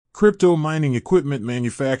Crypto mining equipment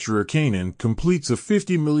manufacturer Canaan completes a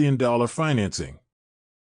 $50 million financing.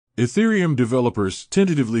 Ethereum developers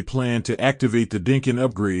tentatively plan to activate the Dinkin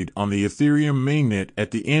upgrade on the Ethereum mainnet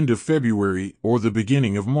at the end of February or the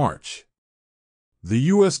beginning of March. The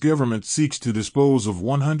U.S. government seeks to dispose of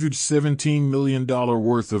 $117 million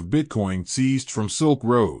worth of Bitcoin seized from Silk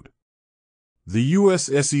Road. The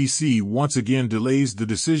U.S. SEC once again delays the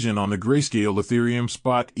decision on the Grayscale Ethereum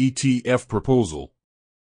Spot ETF proposal.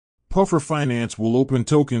 Puffer Finance will open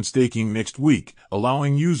token staking next week,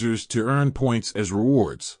 allowing users to earn points as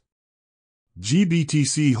rewards.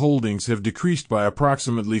 GBTC holdings have decreased by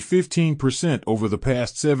approximately 15% over the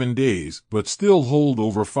past 7 days, but still hold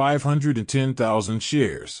over 510,000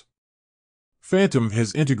 shares. Phantom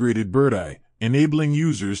has integrated Birdeye, enabling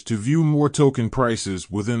users to view more token prices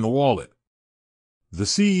within the wallet. The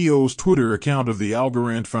CEO's Twitter account of the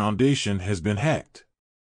Algorand Foundation has been hacked.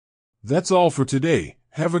 That's all for today.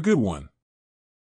 Have a good one.